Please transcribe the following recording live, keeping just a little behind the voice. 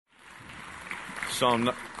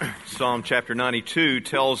Psalm chapter 92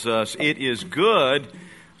 tells us it is good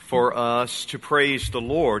for us to praise the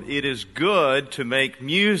Lord. It is good to make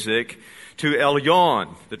music to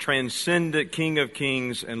Elyon, the transcendent King of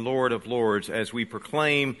Kings and Lord of Lords, as we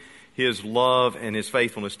proclaim His love and His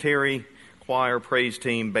faithfulness. Terry, choir, praise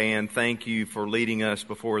team, band, thank you for leading us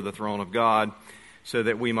before the throne of God so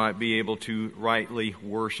that we might be able to rightly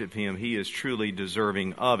worship Him. He is truly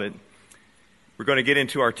deserving of it. We're going to get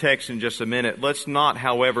into our text in just a minute. Let's not,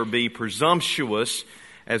 however, be presumptuous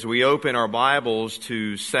as we open our Bibles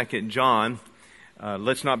to 2 John.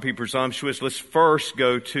 Let's not be presumptuous. Let's first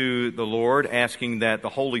go to the Lord, asking that the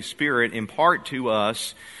Holy Spirit impart to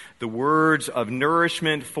us the words of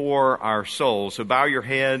nourishment for our souls. So bow your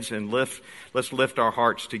heads and let's lift our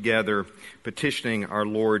hearts together, petitioning our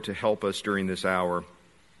Lord to help us during this hour.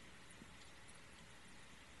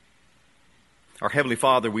 Our Heavenly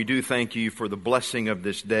Father, we do thank you for the blessing of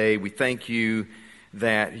this day. We thank you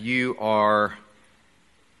that you are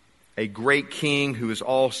a great King who is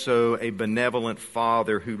also a benevolent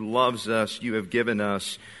Father who loves us. You have given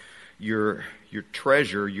us your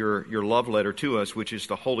treasure, your love letter to us, which is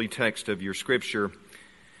the holy text of your Scripture.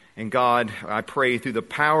 And God, I pray through the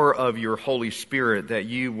power of your Holy Spirit that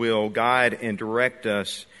you will guide and direct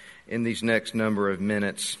us in these next number of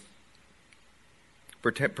minutes.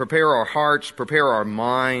 Prepare our hearts, prepare our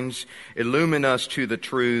minds, illumine us to the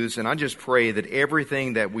truths, and I just pray that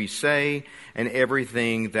everything that we say and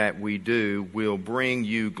everything that we do will bring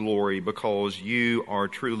you glory because you are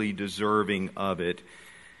truly deserving of it.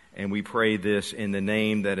 And we pray this in the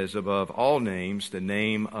name that is above all names, the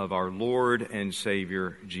name of our Lord and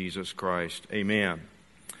Savior, Jesus Christ. Amen.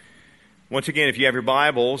 Once again, if you have your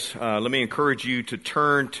Bibles, let me encourage you to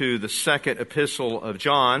turn to the second epistle of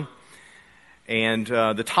John. And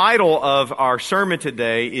the title of our sermon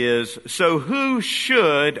today is, So Who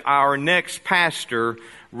Should Our Next Pastor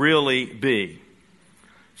Really Be?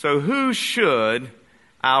 So who should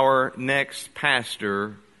our next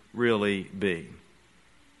pastor really be?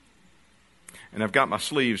 And I've got my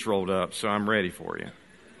sleeves rolled up, so I'm ready for you.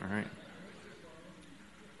 All right.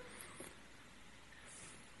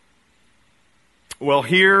 Well,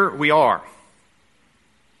 here we are,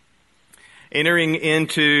 entering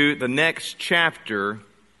into the next chapter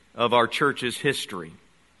of our church's history.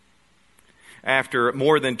 After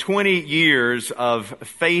more than 20 years of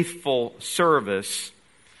faithful service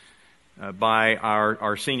by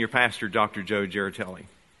our senior pastor, Dr. Joe Girardelli.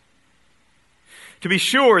 To be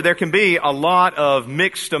sure, there can be a lot of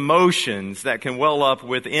mixed emotions that can well up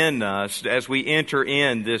within us as we enter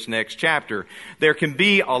in this next chapter. There can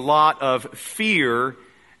be a lot of fear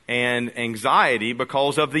and anxiety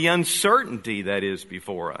because of the uncertainty that is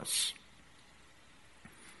before us.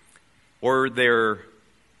 Or there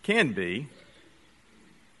can be,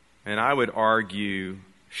 and I would argue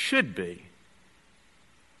should be,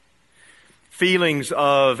 feelings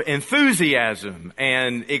of enthusiasm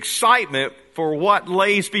and excitement for what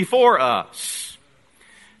lays before us.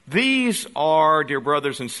 These are, dear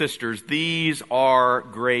brothers and sisters, these are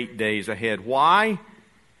great days ahead. Why?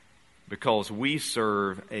 Because we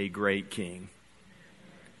serve a great King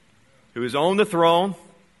who is on the throne,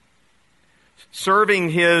 serving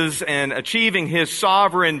His and achieving His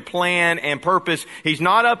sovereign plan and purpose. He's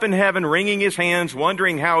not up in heaven wringing His hands,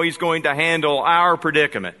 wondering how He's going to handle our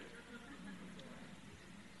predicament.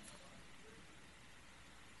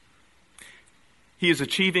 He is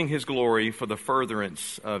achieving His glory for the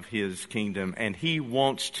furtherance of His kingdom, and He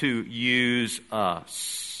wants to use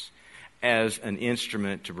us as an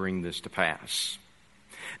instrument to bring this to pass.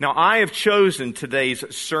 Now, I have chosen today's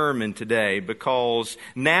sermon today because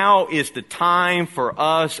now is the time for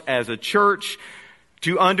us as a church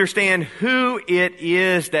to understand who it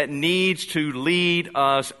is that needs to lead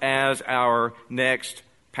us as our next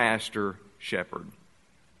pastor shepherd.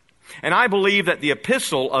 And I believe that the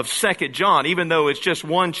epistle of 2 John, even though it's just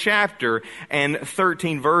one chapter and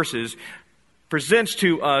 13 verses, presents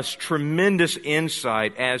to us tremendous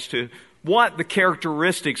insight as to what the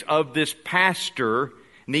characteristics of this pastor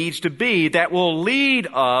needs to be that will lead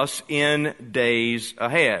us in days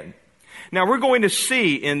ahead. Now, we're going to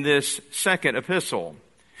see in this second epistle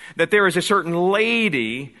that there is a certain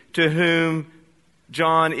lady to whom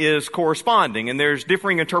John is corresponding, and there's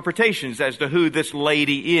differing interpretations as to who this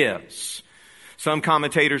lady is. Some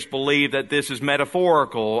commentators believe that this is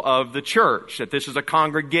metaphorical of the church, that this is a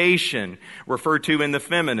congregation referred to in the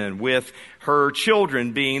feminine, with her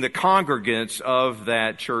children being the congregants of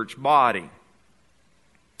that church body.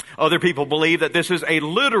 Other people believe that this is a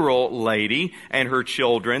literal lady and her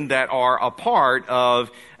children that are a part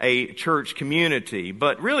of a church community.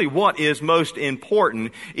 But really what is most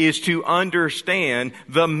important is to understand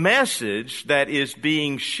the message that is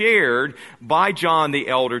being shared by John the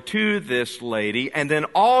Elder to this lady, and then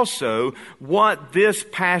also what this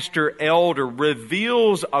pastor elder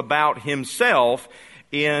reveals about himself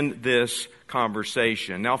in this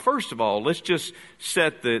conversation. Now, first of all, let's just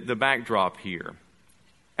set the backdrop here.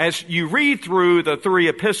 As you read through the three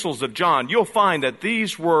epistles of John, you'll find that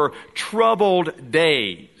these were troubled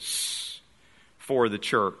days for the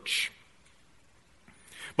church.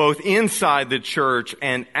 Both inside the church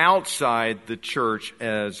and outside the church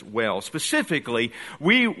as well. Specifically,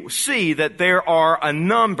 we see that there are a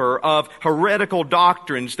number of heretical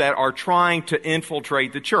doctrines that are trying to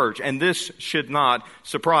infiltrate the church, and this should not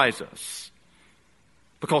surprise us.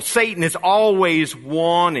 Because Satan is always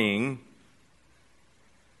wanting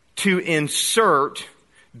to insert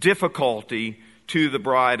difficulty to the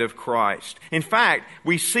bride of Christ. In fact,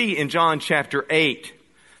 we see in John chapter 8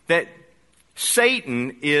 that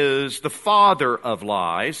Satan is the father of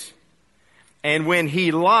lies, and when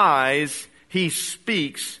he lies, he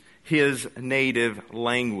speaks his native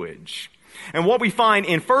language. And what we find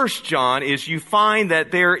in 1 John is you find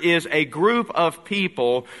that there is a group of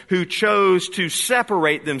people who chose to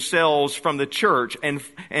separate themselves from the church and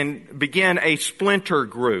begin a splinter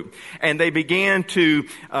group. And they began to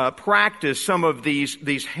practice some of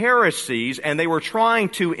these heresies, and they were trying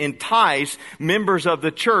to entice members of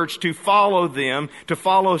the church to follow them, to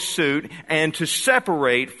follow suit, and to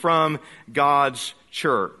separate from God's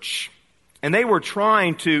church. And they were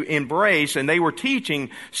trying to embrace, and they were teaching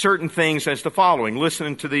certain things as the following.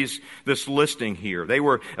 Listen to this listing here. They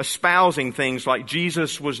were espousing things like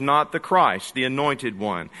Jesus was not the Christ, the anointed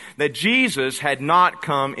one. That Jesus had not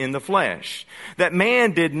come in the flesh. That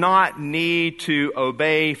man did not need to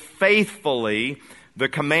obey faithfully the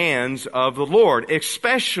commands of the Lord,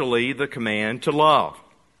 especially the command to love.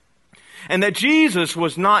 And that Jesus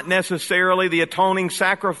was not necessarily the atoning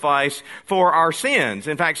sacrifice for our sins.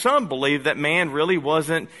 In fact, some believe that man really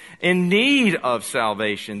wasn't in need of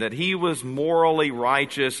salvation, that he was morally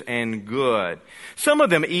righteous and good. Some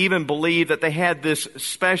of them even believe that they had this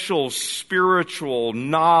special spiritual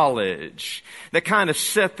knowledge that kind of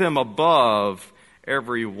set them above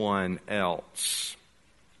everyone else.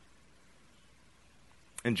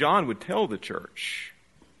 And John would tell the church,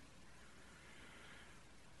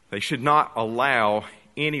 they should not allow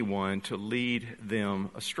anyone to lead them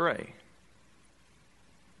astray. In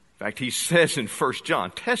fact, he says in 1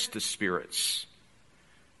 John, test the spirits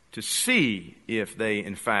to see if they,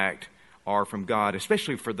 in fact, are from God,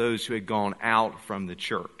 especially for those who had gone out from the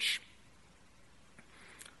church.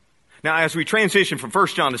 Now, as we transition from 1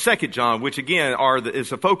 John to 2 John, which again is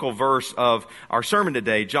the focal verse of our sermon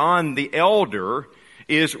today, John the Elder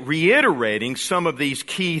is reiterating some of these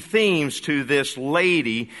key themes to this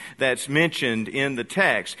lady that's mentioned in the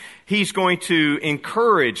text. He's going to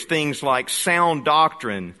encourage things like sound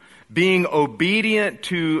doctrine, being obedient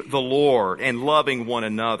to the Lord, and loving one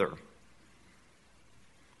another.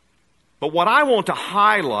 But what I want to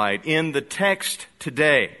highlight in the text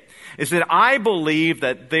today is that I believe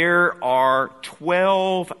that there are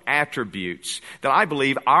 12 attributes that I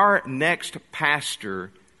believe our next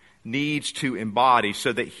pastor needs to embody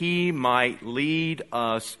so that he might lead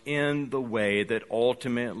us in the way that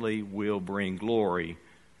ultimately will bring glory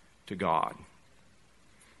to God.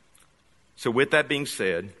 So with that being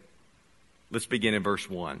said, let's begin in verse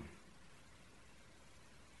 1.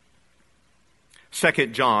 2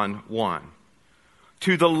 John 1.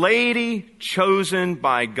 To the lady chosen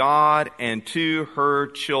by God and to her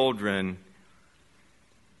children,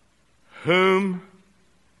 whom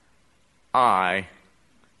I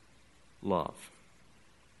love.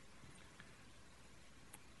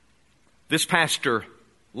 This pastor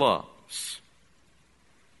loves.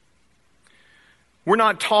 We're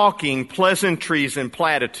not talking pleasantries and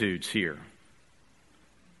platitudes here.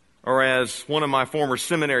 Or as one of my former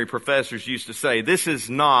seminary professors used to say, this is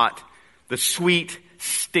not the sweet,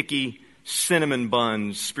 sticky, cinnamon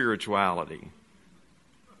bun spirituality.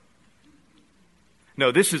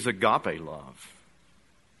 No, this is agape love.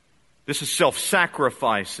 This is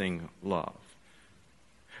self-sacrificing love.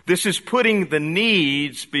 This is putting the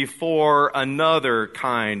needs before another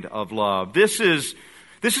kind of love. This is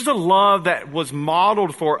a love that was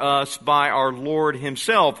modeled for us by our Lord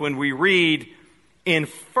himself when we read in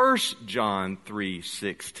 1 John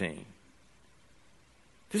 3:16.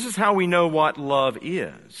 This is how we know what love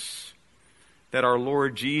is. That our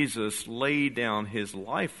Lord Jesus laid down his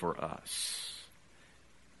life for us.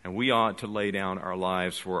 And we ought to lay down our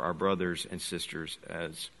lives for our brothers and sisters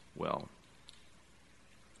as well.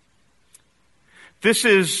 This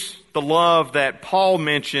is the love that Paul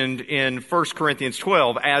mentioned in 1 Corinthians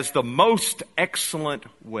 12 as the most excellent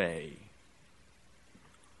way.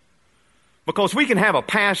 Because we can have a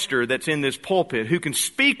pastor that's in this pulpit who can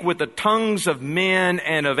speak with the tongues of men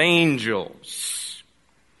and of angels.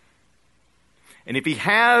 And if he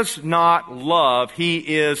has not love, he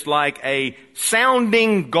is like a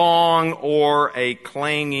sounding gong or a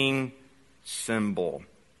clanging cymbal.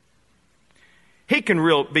 He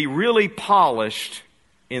can be really polished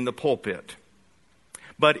in the pulpit,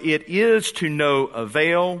 but it is to no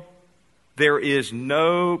avail. There is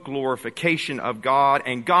no glorification of God,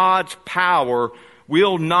 and God's power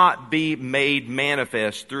will not be made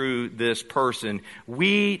manifest through this person.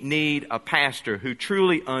 We need a pastor who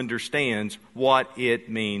truly understands what it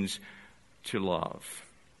means to love.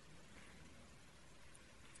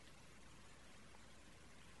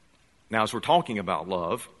 Now, as we're talking about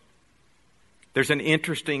love, there's an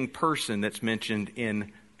interesting person that's mentioned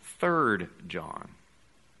in 3 John.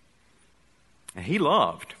 And he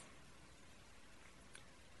loved.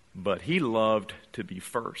 But he loved to be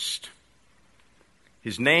first.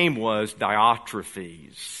 His name was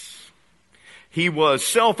Diotrephes. He was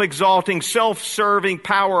self-exalting, self-serving,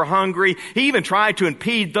 power-hungry. He even tried to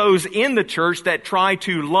impede those in the church that tried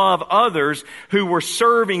to love others who were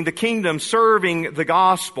serving the kingdom, serving the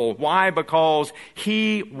gospel. Why? Because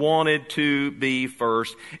he wanted to be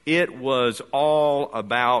first. It was all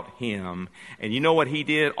about him. And you know what he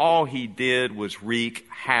did? All he did was wreak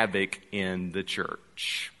havoc in the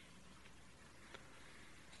church.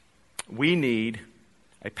 We need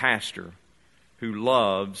a pastor who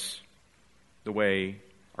loves the way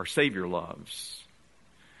our Savior loves.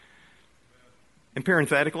 And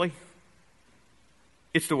parenthetically,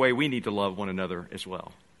 it's the way we need to love one another as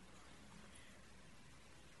well.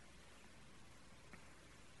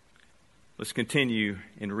 Let's continue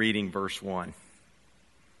in reading verse 1.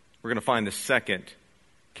 We're going to find the second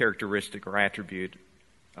characteristic or attribute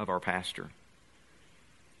of our pastor.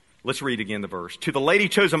 Let's read again the verse. To the lady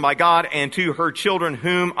chosen by God and to her children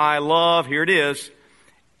whom I love, here it is,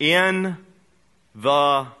 in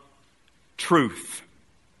the truth.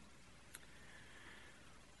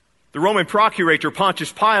 The Roman procurator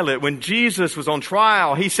Pontius Pilate, when Jesus was on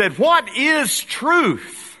trial, he said, "What is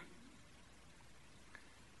truth?"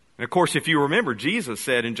 And of course, if you remember, Jesus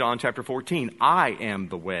said in John chapter 14, "I am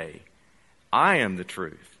the way, I am the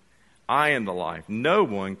truth, I am the life. No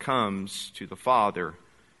one comes to the Father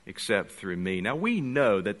except through me." Now we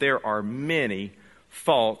know that there are many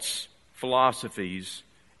false philosophies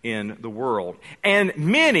in the world. And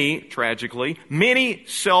many, tragically, many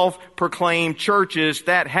self-proclaimed churches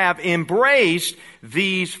that have embraced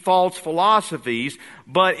these false philosophies,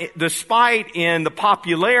 but despite in the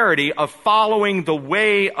popularity of following the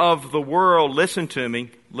way of the world, listen to me,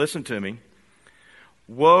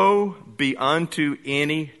 woe be unto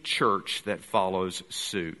any church that follows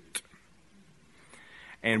suit.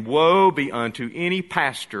 And woe be unto any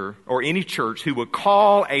pastor or any church who would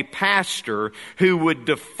call a pastor who would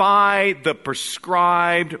defy the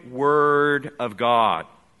prescribed Word of God.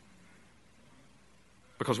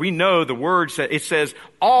 Because we know the Word says, it says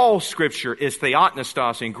all Scripture is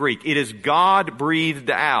theopneustos in Greek. It is God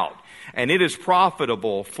breathed out. And it is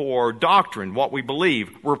profitable for doctrine, what we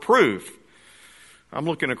believe, reproof. I'm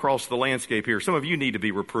looking across the landscape here. Some of you need to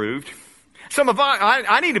be reproved.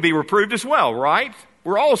 I need to be reproved as well, right?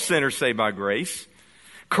 We're all sinners saved by grace.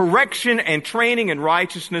 Correction and training in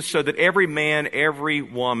righteousness so that every man, every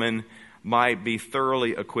woman might be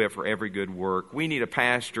thoroughly equipped for every good work. We need a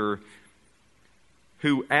pastor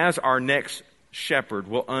who, as our next shepherd,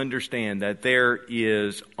 will understand that there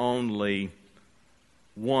is only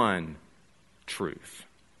one truth.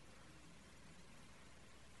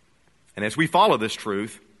 And as we follow this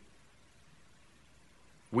truth,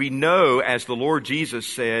 we know, as the Lord Jesus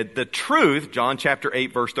said, the truth, John chapter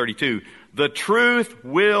 8, verse 32, the truth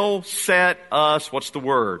will set us, what's the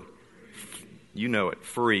word? You know it,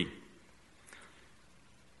 free.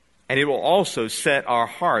 And it will also set our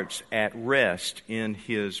hearts at rest in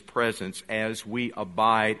His presence as we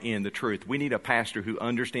abide in the truth. We need a pastor who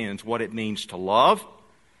understands what it means to love,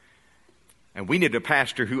 and we need a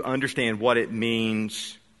pastor who understands what it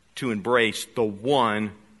means to embrace the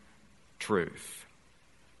one truth.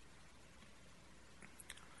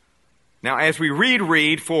 Now, as we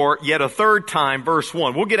read for yet a third time, verse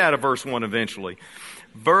 1. We'll get out of verse 1 eventually.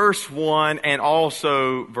 Verse 1 and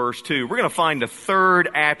also verse 2. We're going to find a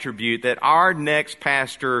third attribute that our next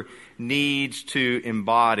pastor needs to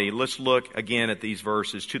embody. Let's look again at these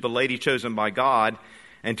verses. To the lady chosen by God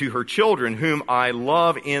and to her children, whom I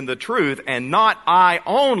love in the truth, and not I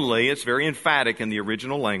only, it's very emphatic in the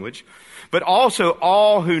original language, but also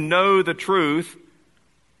all who know the truth.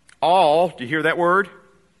 All, do you hear that word?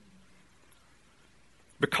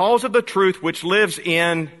 Because of the truth which lives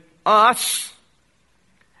in us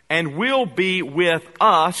and will be with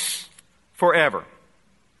us forever.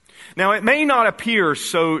 Now, it may not appear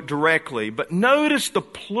so directly, but notice the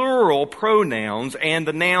plural pronouns and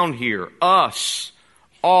the noun here. Us,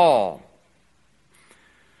 all.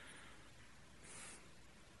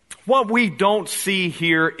 What we don't see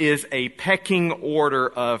here is a pecking order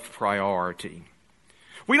of priority.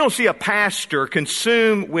 We don't see a pastor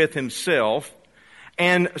consumed with himself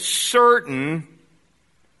and certain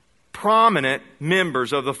prominent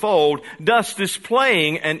members of the fold, thus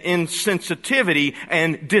displaying an insensitivity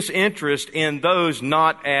and disinterest in those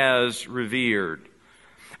not as revered.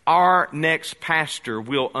 Our next pastor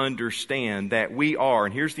will understand that we are,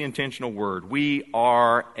 and here's the intentional word, we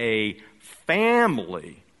are a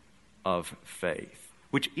family of faith,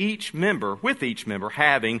 with each member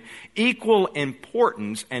having equal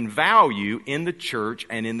importance and value in the church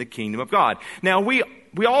and in the kingdom of God. Now, we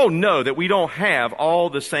all know that we don't have all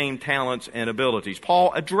the same talents and abilities.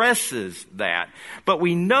 Paul addresses that. But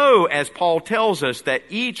we know, as Paul tells us, that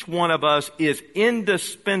each one of us is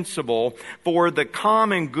indispensable for the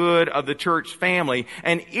common good of the church family,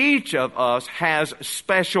 and each of us has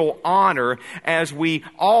special honor as we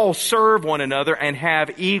all serve one another and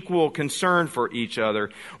have equal concern for each other.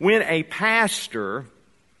 When a pastor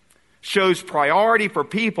shows priority for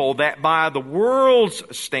people that by the world's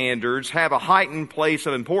standards have a heightened place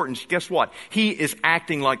of importance, guess what? He is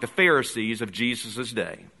acting like the Pharisees of Jesus'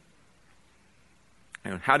 day.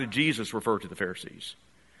 And how did Jesus refer to the Pharisees?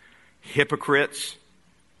 Hypocrites,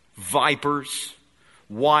 vipers,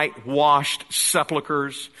 whitewashed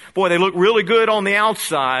sepulchres. Boy, they look really good on the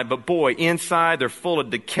outside, but boy, inside they're full of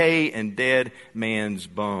decay and dead man's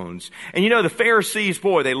bones. And you know, the Pharisees,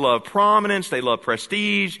 boy, they love prominence, they love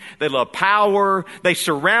prestige, they love power. They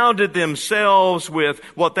surrounded themselves with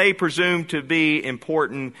what they presumed to be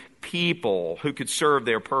important people who could serve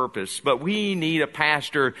their purpose. But we need a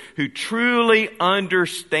pastor who truly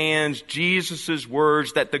understands Jesus'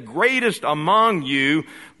 words that the greatest among you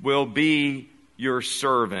will be your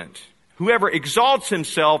servant. Whoever exalts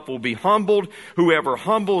himself will be humbled. Whoever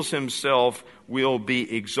humbles himself will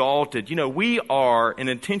be exalted. You know, we are, an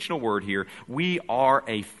intentional word here, we are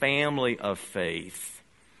a family of faith.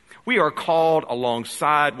 We are called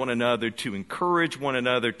alongside one another to encourage one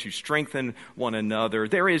another, to strengthen one another.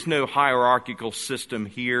 There is no hierarchical system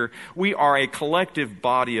here. We are a collective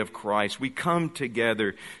body of Christ. We come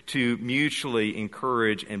together to mutually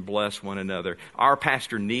encourage and bless one another. Our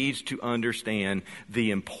pastor needs to understand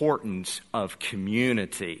the importance of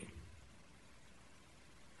community.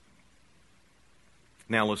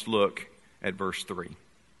 Now let's look at verse 3.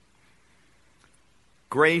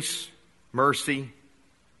 Grace, mercy,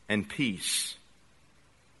 and peace.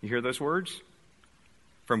 You hear those words?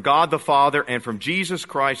 From God the Father and from Jesus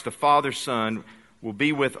Christ the Father's Son will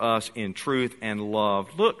be with us in truth and love.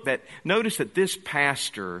 Notice that this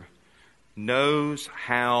pastor knows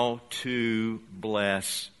how to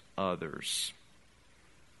bless others.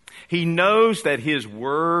 He knows that his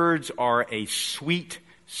words are a sweet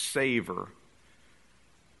savor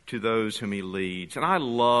to those whom he leads. And I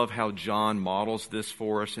love how John models this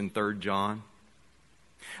for us in 3 John.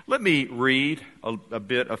 Let me read a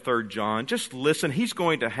bit of 3 John. Just listen. He's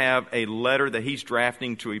going to have a letter that he's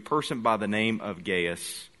drafting to a person by the name of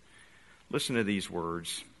Gaius. Listen to these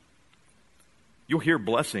words. You'll hear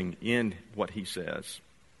blessing in what he says.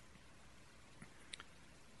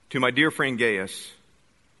 To my dear friend Gaius,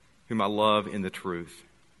 whom I love in the truth.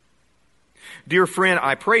 Dear friend,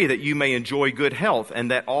 I pray that you may enjoy good health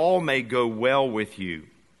and that all may go well with you,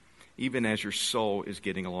 even as your soul is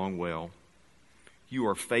getting along well. You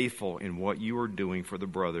are faithful in what you are doing for the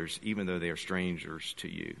brothers, even though they are strangers to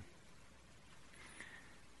you.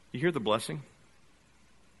 You hear the blessing?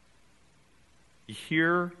 You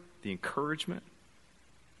hear the encouragement,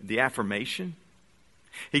 the affirmation?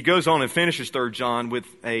 He goes on and finishes 3 John with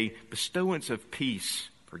a bestowance of peace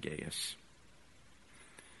for Gaius.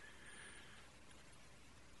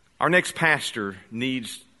 Our next pastor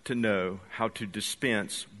needs to know how to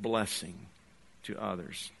dispense blessing to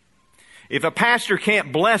others. If a pastor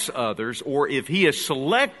can't bless others, or if he is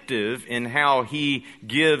selective in how he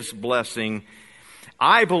gives blessing,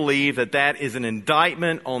 I believe that is an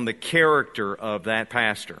indictment on the character of that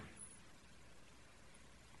pastor.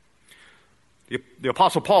 The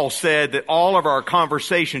Apostle Paul said that all of our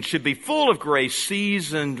conversations should be full of grace,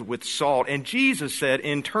 seasoned with salt. And Jesus said,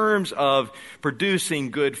 in terms of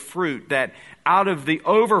producing good fruit, that out of the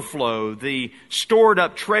overflow, the stored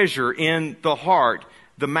up treasure in the heart,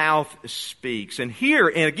 the mouth speaks. And here,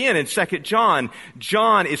 and again in 2 John,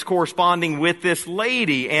 John is corresponding with this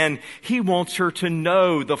lady, and he wants her to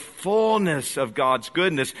know the fullness of God's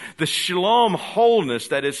goodness, the shalom wholeness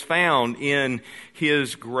that is found in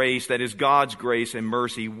His grace, that is God's grace and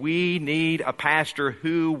mercy. We need a pastor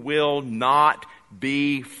who will not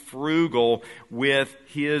be frugal with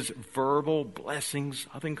his verbal blessings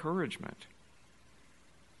of encouragement.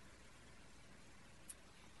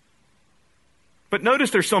 But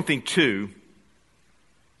notice there's something too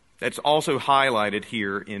that's also highlighted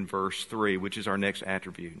here in verse 3, which is our next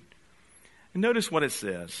attribute. And notice what it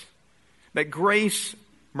says. That grace,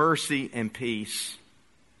 mercy, and peace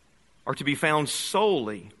are to be found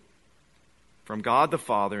solely from God the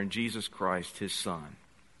Father and Jesus Christ, His Son.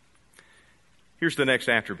 Here's the next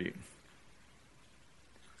attribute.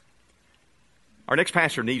 Our next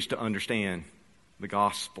pastor needs to understand the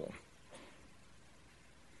gospel.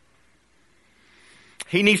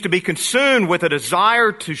 He needs to be consumed with a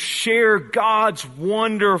desire to share God's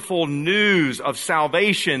wonderful news of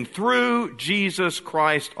salvation through Jesus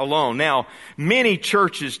Christ alone. Now, many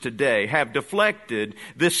churches today have deflected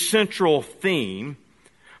this central theme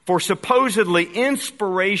for supposedly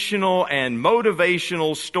inspirational and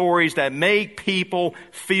motivational stories that make people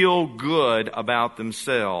feel good about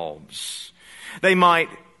themselves. They might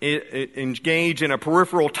engage in a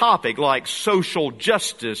peripheral topic like social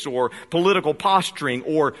justice or political posturing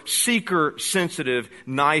or seeker-sensitive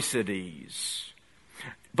niceties.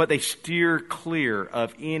 But they steer clear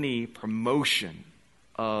of any promotion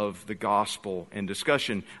of the gospel and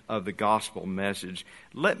discussion of the gospel message.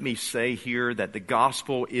 Let me say here that the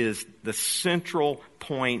gospel is the central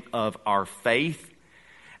point of our faith,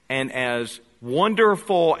 and as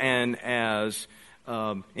wonderful and as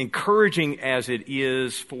encouraging as it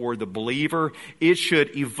is for the believer, it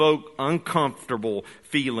should evoke uncomfortable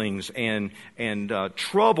feelings and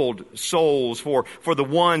troubled souls for the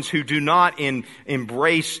ones who do not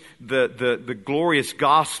embrace the glorious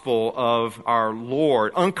gospel of our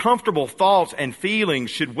Lord. Uncomfortable thoughts and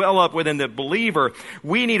feelings should well up within the believer.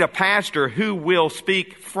 We need a pastor who will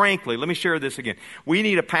speak frankly. Let me share this again. We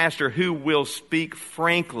need a pastor who will speak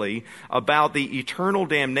frankly about the eternal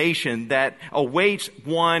damnation that awaits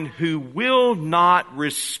one who will not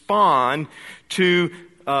respond to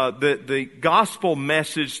the gospel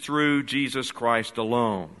message through Jesus Christ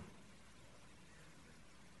alone.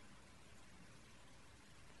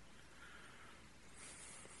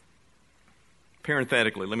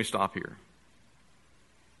 Parenthetically, let me stop here.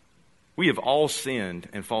 We have all sinned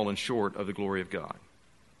and fallen short of the glory of God.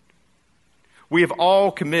 We have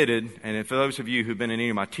all committed, and for those of you who've been in any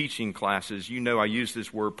of my teaching classes, you know I use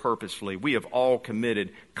this word purposefully. We have all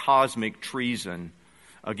committed cosmic treason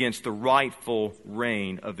against the rightful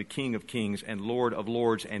reign of the King of Kings and Lord of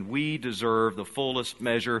Lords, and we deserve the fullest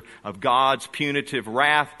measure of God's punitive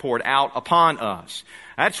wrath poured out upon us.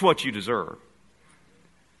 That's what you deserve.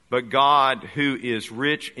 But God, who is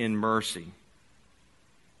rich in mercy,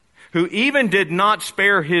 who even did not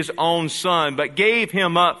spare His own Son, but gave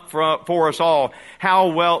Him up for us all,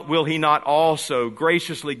 how well will He not also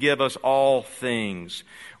graciously give us all things?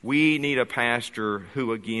 We need a pastor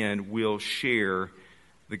who, again, will share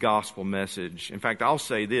the gospel message. In fact, I'll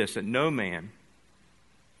say this, that no man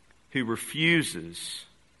who refuses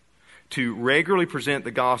to regularly present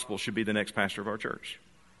the gospel should be the next pastor of our church.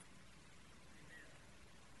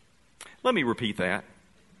 Let me repeat that,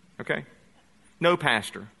 okay? No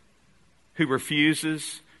pastor who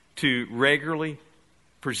refuses to regularly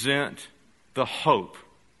present the hope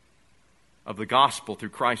of the gospel through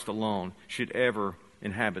Christ alone should ever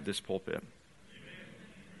inhabit this pulpit.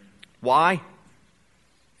 Why?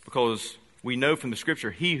 Because we know from the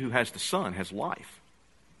Scripture, he who has the Son has life.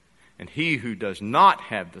 And he who does not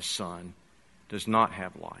have the Son does not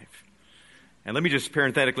have life. And let me just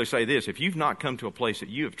parenthetically say this. If you've not come to a place that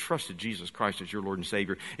you have trusted Jesus Christ as your Lord and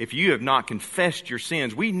Savior, if you have not confessed your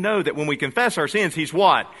sins, we know that when we confess our sins, He's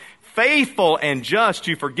what? Faithful and just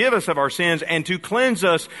to forgive us of our sins and to cleanse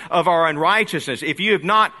us of our unrighteousness. If you have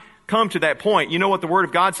not come to that point, you know what the Word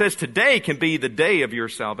of God says? Today can be the day of your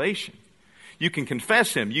salvation. You can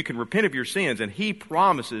confess Him. You can repent of your sins. And He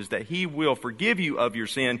promises that He will forgive you of your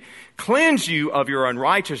sin, cleanse you of your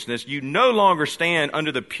unrighteousness. You no longer stand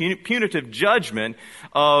under the punitive judgment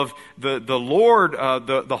of the Lord,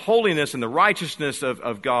 the holiness and the righteousness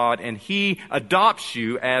of God. And He adopts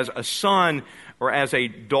you as a son or as a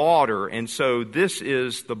daughter. And so this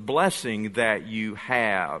is the blessing that you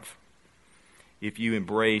have if you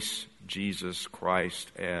embrace Jesus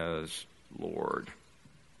Christ as Lord.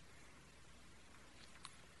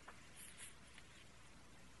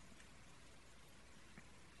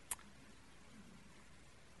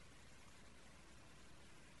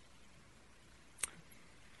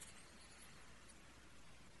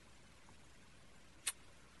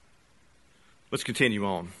 Let's continue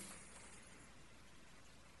on.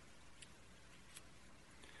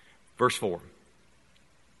 Verse 4.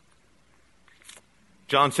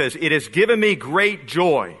 John says, "It has given me great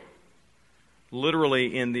joy."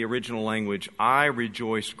 Literally in the original language, I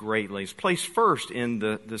rejoice greatly. It's placed first in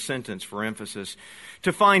the sentence for emphasis.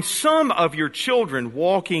 "To find some of your children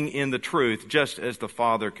walking in the truth, just as the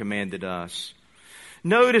Father commanded us."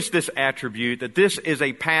 Notice this attribute, that this is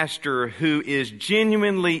a pastor who is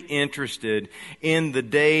genuinely interested in the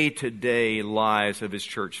day-to-day lives of his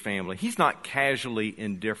church family. He's not casually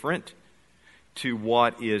indifferent to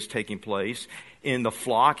what is taking place in the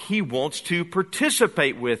flock. He wants to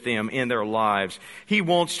participate with them in their lives. He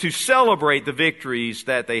wants to celebrate the victories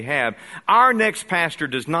that they have. Our next pastor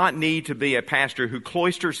does not need to be a pastor who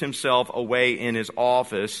cloisters himself away in his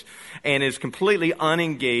office and is completely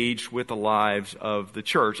unengaged with the lives of the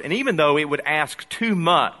church. And even though it would ask too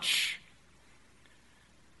much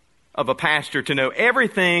of a pastor to know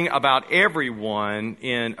everything about everyone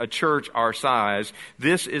in a church our size,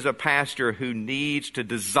 this is a pastor who needs to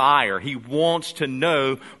desire. He wants to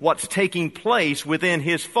know what's taking place within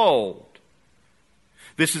his fold.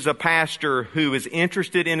 This is a pastor who is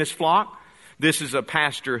interested in his flock. This is a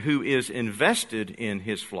pastor who is invested in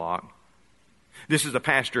his flock. This is a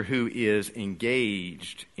pastor who is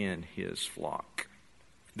engaged in his flock.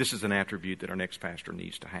 This is an attribute that our next pastor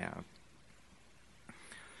needs to have.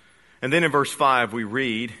 And then in verse 5 we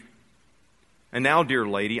read, "And now, dear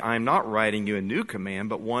lady, I am not writing you a new command,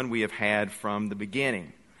 but one we have had from the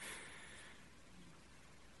beginning."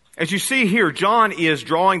 As you see here, John is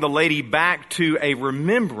drawing the lady back to a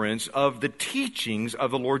remembrance of the teachings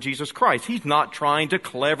of the Lord Jesus Christ. He's not trying to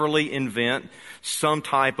cleverly invent some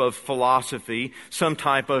type of philosophy, some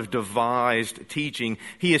type of devised teaching.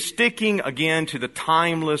 He is sticking again to the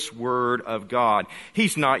timeless Word of God.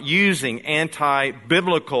 He's not using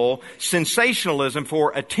anti-biblical sensationalism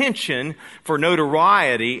for attention, for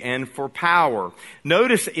notoriety, and for power.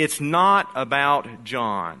 Notice it's not about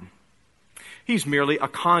John. He's merely a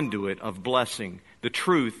conduit of blessing, the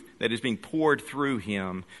truth that is being poured through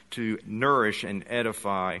him to nourish and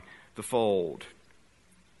edify the fold.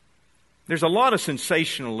 There's a lot of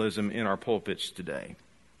sensationalism in our pulpits today.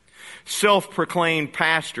 Self-proclaimed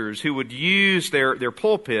pastors who would use their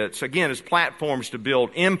pulpits, again, as platforms to build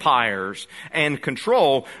empires and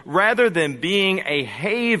control, rather than being a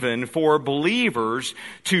haven for believers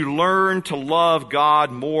to learn to love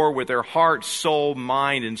God more with their heart, soul,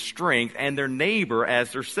 mind, and strength, and their neighbor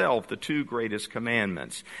as their self, the two greatest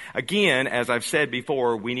commandments. Again, as I've said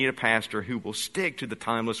before, we need a pastor who will stick to the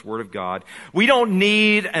timeless Word of God. We don't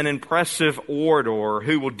need an impressive orator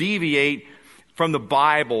who will deviate from the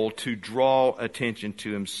Bible to draw attention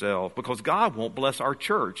to himself, because God won't bless our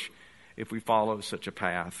church if we follow such a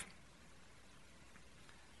path.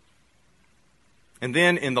 And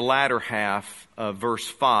then in the latter half of verse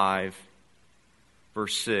 5,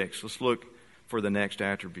 verse 6, let's look for the next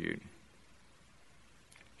attribute.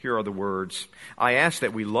 Here are the words. "I ask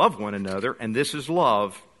that we love one another, and this is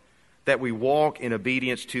love, that we walk in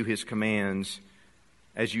obedience to His commands.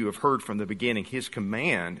 As you have heard from the beginning, His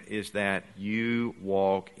command is that you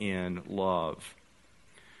walk in love."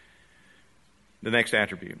 The next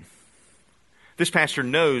attribute. This pastor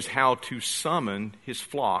knows how to summon his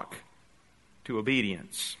flock to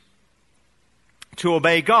obedience. To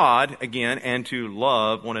obey God, again, and to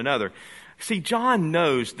love one another. See, John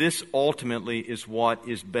knows this ultimately is what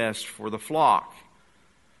is best for the flock,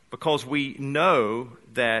 because we know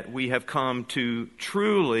that we have come to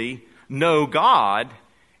truly know God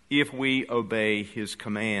if we obey His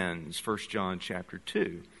commands. 1 John chapter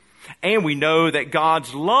 2. And we know that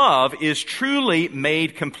God's love is truly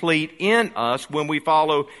made complete in us when we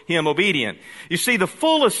follow Him obedient. You see, the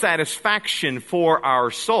fullest satisfaction for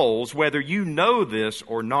our souls, whether you know this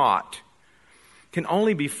or not, can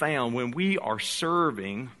only be found when we are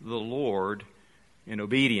serving the Lord in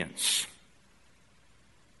obedience.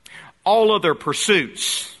 All other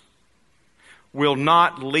pursuits, will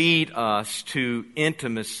not lead us to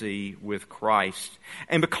intimacy with Christ.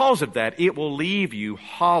 And because of that, it will leave you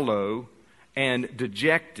hollow and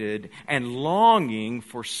dejected and longing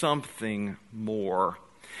for something more.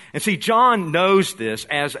 And see, John knows this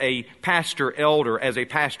as a pastor elder, as a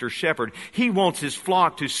pastor shepherd. He wants his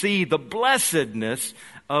flock to see the blessedness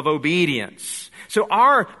of obedience. So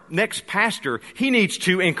our next pastor, he needs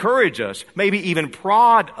to encourage us, maybe even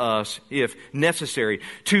prod us if necessary,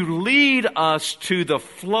 to lead us to the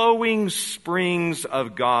flowing springs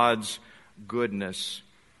of God's goodness.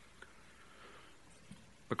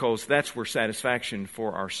 Because that's where satisfaction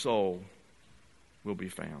for our soul will be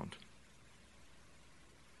found.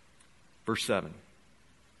 Verse 7.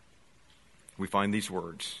 We find these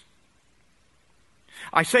words.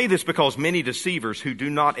 I say this because many deceivers who do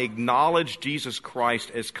not acknowledge Jesus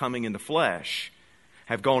Christ as coming in the flesh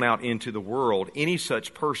have gone out into the world. Any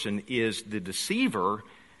such person is the deceiver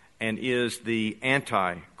and is the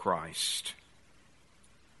Antichrist.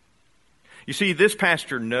 You see, this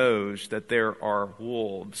pastor knows that there are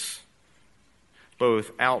wolves,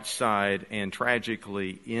 both outside and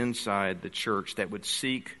tragically inside the church, that would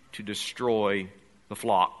seek to destroy the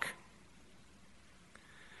flock.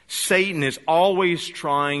 Satan is always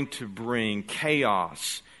trying to bring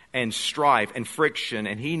chaos and strife and friction,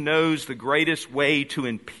 and he knows the greatest way to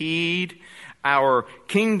impede our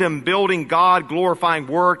kingdom-building, God-glorifying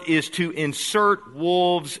work is to insert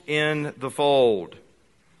wolves in the fold.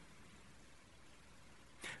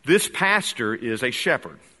 This pastor is a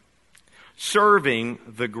shepherd, serving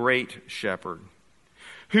the great shepherd,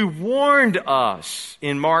 who warned us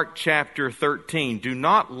in Mark chapter 13, do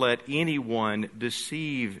not let anyone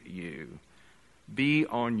deceive you. Be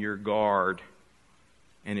on your guard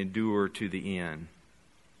and endure to the end.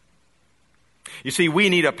 You see, we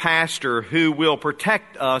need a pastor who will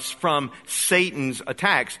protect us from Satan's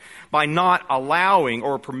attacks by not allowing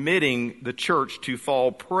or permitting the church to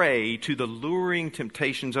fall prey to the luring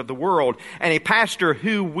temptations of the world, and a pastor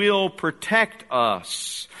who will protect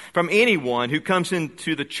us from anyone who comes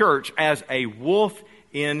into the church as a wolf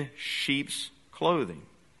in sheep's clothing,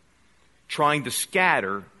 trying to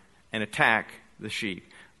scatter and attack the sheep.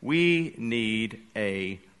 We need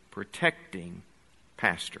a protecting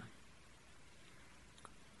pastor.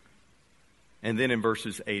 And then in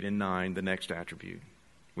verses 8 and 9, the next attribute,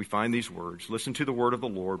 we find these words. Listen to the word of the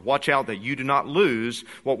Lord. Watch out that you do not lose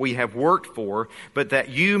what we have worked for, but that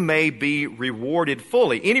you may be rewarded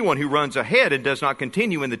fully. Anyone who runs ahead and does not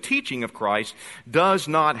continue in the teaching of Christ does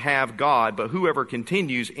not have God, but whoever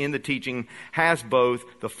continues in the teaching has both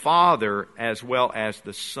the Father as well as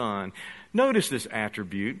the Son. Notice this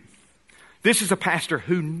attribute. This is a pastor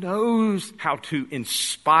who knows how to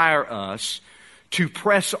inspire us to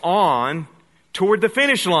press on toward the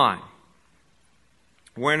finish line.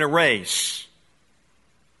 We're in a race.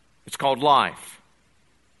 It's called life.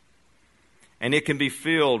 And it can be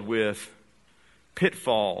filled with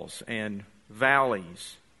pitfalls and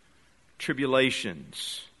valleys,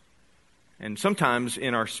 tribulations. And sometimes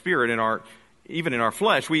in our spirit, even in our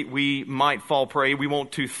flesh, we might fall prey. We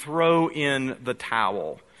want to throw in the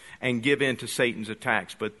towel and give in to Satan's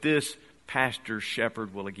attacks. But this pastor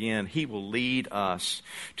shepherd will lead us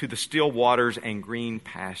to the still waters and green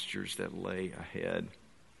pastures that lay ahead.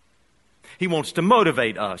 He wants to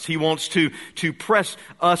motivate us. He wants to press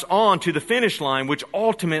us on to the finish line, which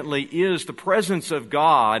ultimately is the presence of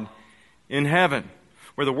God in heaven,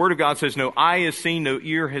 where the Word of God says, no eye has seen, no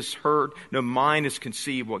ear has heard, no mind has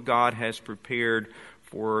conceived what God has prepared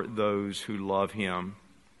for those who love Him.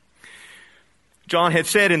 John had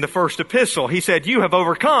said in the first epistle, he said, you have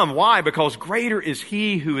overcome. Why? Because greater is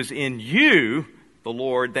He who is in you, the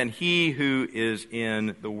Lord, than he who is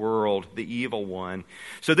in the world, the evil one.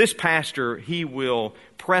 So this pastor, he will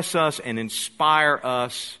press us and inspire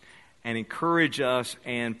us and encourage us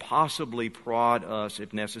and possibly prod us,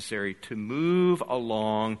 if necessary, to move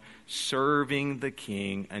along serving the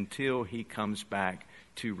King until He comes back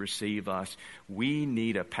to receive us. We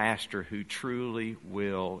need a pastor who truly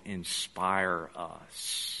will inspire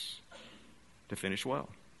us to finish well.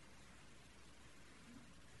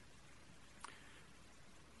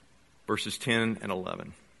 Verses 10 and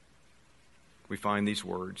 11. We find these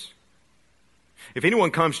words. If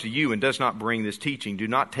anyone comes to you and does not bring this teaching, do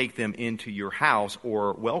not take them into your house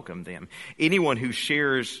or welcome them. Anyone who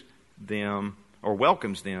shares them or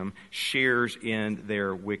welcomes them shares in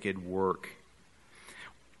their wicked work.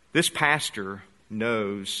 This pastor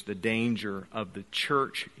knows the danger of the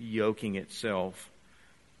church yoking itself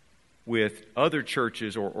with other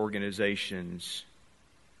churches or organizations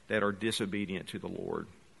that are disobedient to the Lord.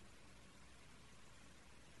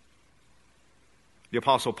 The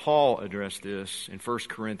Apostle Paul addressed this in 1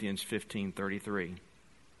 Corinthians 15:33.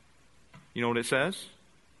 You know what it says?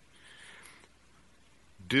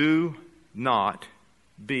 Do not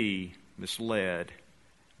be misled.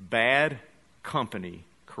 Bad company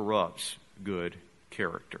corrupts good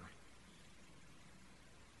character.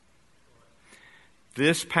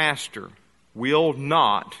 This pastor will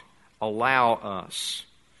not allow us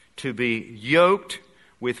to be yoked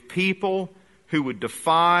with people who would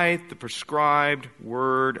defy the prescribed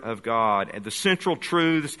Word of God and the central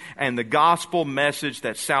truths and the gospel message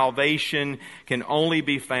that salvation can only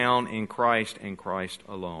be found in Christ and Christ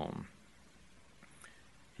alone.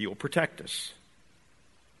 He will protect us.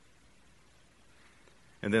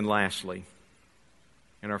 And then lastly,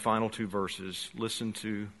 in our final two verses, listen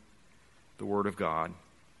to the Word of God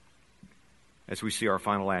as we see our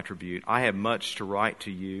final attribute. I have much to write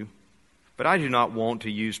to you, but I do not want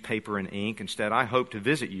to use paper and ink. Instead, I hope to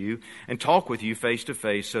visit you and talk with you face to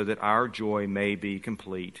face so that our joy may be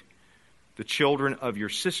complete. The children of your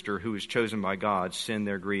sister who is chosen by God send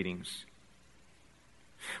their greetings.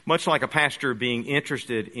 Much like a pastor being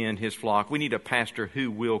interested in his flock, we need a pastor who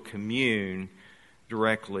will commune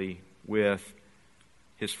directly with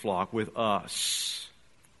his flock, with us.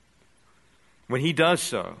 When he does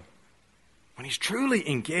so, when he's truly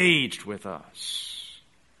engaged with us,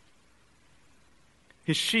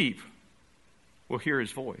 his sheep will hear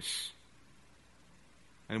his voice,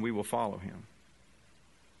 and we will follow him.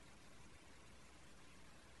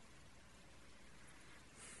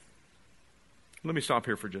 Let me stop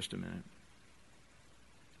here for just a minute.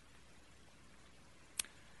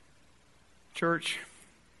 Church,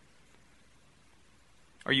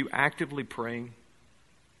 are you actively praying,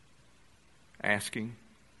 asking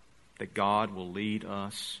that God will lead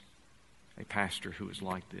us a pastor who is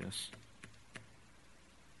like this?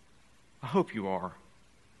 I hope you are.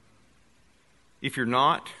 If you're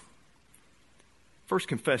not, first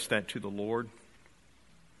confess that to the Lord,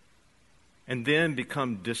 and then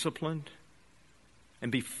become disciplined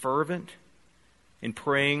and be fervent in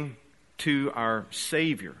praying to our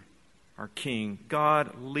Savior, our King.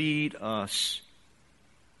 God, lead us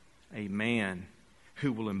a man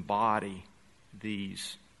who will embody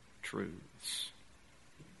these truths.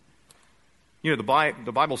 You know,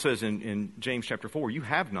 the Bible says in James chapter 4, you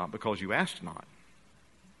have not because you asked not.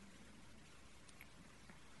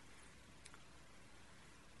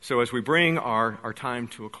 So as we bring our time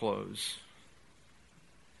to a close,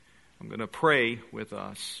 I'm going to pray with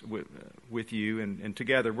us, with you, and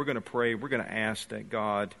together we're going to pray. We're going to ask that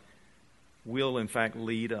God will in fact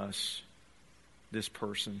lead us, this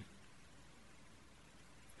person.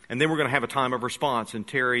 And then we're going to have a time of response. And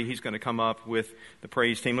Terry, he's going to come up with the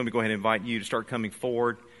praise team. Let me go ahead and invite you to start coming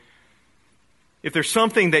forward. If there's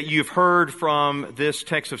something that you've heard from this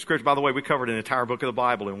text of Scripture, by the way, we covered an entire book of the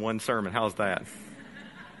Bible in one sermon. How's that?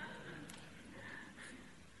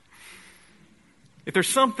 If there's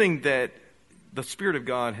something that the Spirit of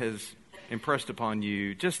God has impressed upon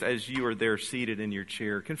you, just as you are there seated in your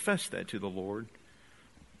chair, confess that to the Lord.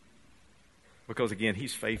 Because again,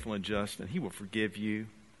 He's faithful and just, and He will forgive you.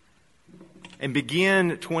 And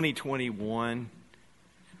begin 2021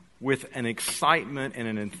 with an excitement and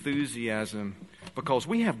an enthusiasm because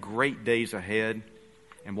we have great days ahead.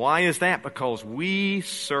 And why is that? Because we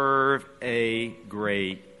serve a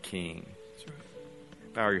great King.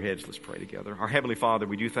 Bow your heads, let's pray together. Our Heavenly Father,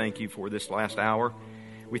 we do thank you for this last hour.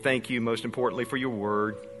 We thank you most importantly for your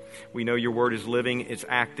word. We know your word is living, it's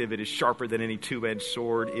active, it is sharper than any two-edged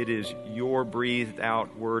sword. It is your breathed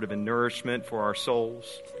out word of nourishment for our souls.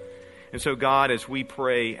 And so, God, as we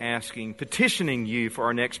pray, asking, petitioning you for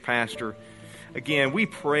our next pastor, again, we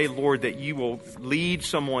pray, Lord, that you will lead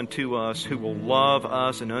someone to us who will love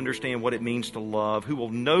us and understand what it means to love, who will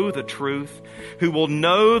know the truth, who will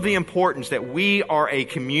know the importance that we are a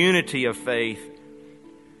community of faith,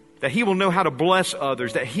 that he will know how to bless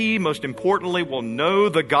others, that he, most importantly, will know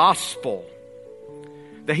the gospel,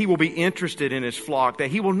 that he will be interested in his flock,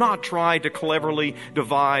 that he will not try to cleverly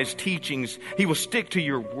devise teachings. He will stick to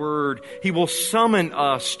your word. He will summon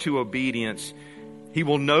us to obedience. He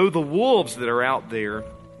will know the wolves that are out there.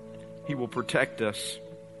 He will protect us.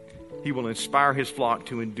 He will inspire his flock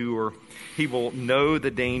to endure. He will know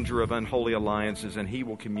the danger of unholy alliances, and he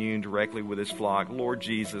will commune directly with his flock. Lord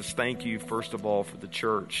Jesus, thank you, first of all, for the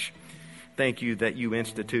church. Thank you that you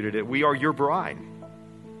instituted it. We are your bride.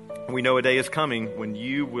 We know a day is coming when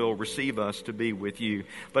you will receive us to be with you.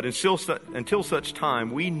 But until such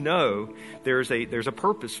time, we know there's a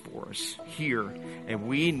purpose for us here, and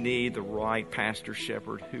we need the right pastor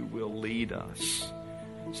shepherd who will lead us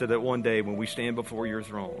so that one day when we stand before your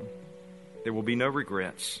throne, there will be no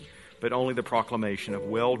regrets, but only the proclamation of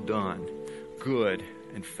well done, good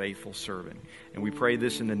and faithful servant. And we pray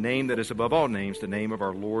this in the name that is above all names, the name of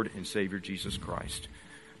our Lord and Savior Jesus Christ.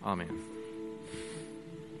 Amen.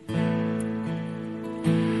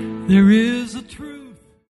 There is a truth